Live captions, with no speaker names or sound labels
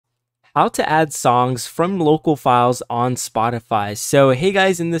How to add songs from local files on Spotify. So hey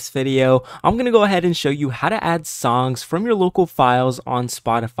guys, in this video I'm gonna go ahead and show you how to add songs from your local files on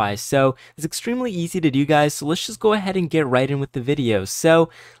Spotify. So it's extremely easy to do, guys, so let's just go ahead and get right in with the video. So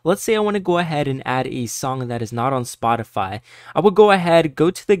let's say I want to go ahead and add a song that is not on Spotify. I will go ahead,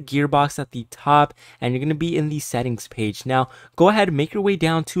 go to the gear box at the top, and you're gonna be in the settings page. Now go ahead, make your way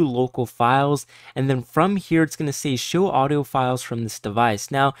down to local files, and then from here it's gonna say show audio files from this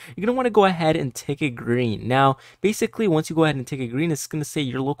device. Now you're gonna want to go ahead and tick it green. Now basically once you go ahead and tick it green, it's going to say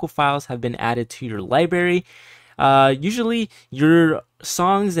your local files have been added to your library. Usually your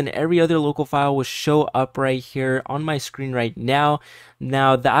songs and every other local file will show up right here on my screen right now.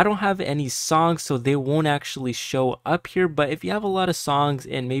 I don't have any songs, so they won't actually show up here, but if you have a lot of songs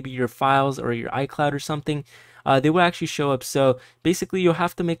in maybe your files or your iCloud or something, they will actually show up. So basically you'll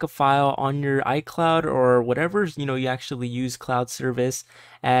have to make a file on your iCloud or whatever you actually use cloud service,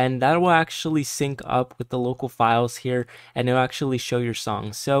 and that will actually sync up with the local files here, and it'll actually show your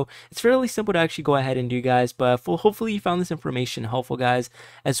songs. So it's fairly simple to actually go ahead and do, guys, but hopefully you found this information helpful, guys,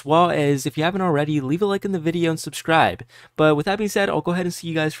 as well as if you haven't already, leave a like in the video and subscribe. But with that being said, I'll go ahead and see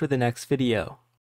you guys for the next video.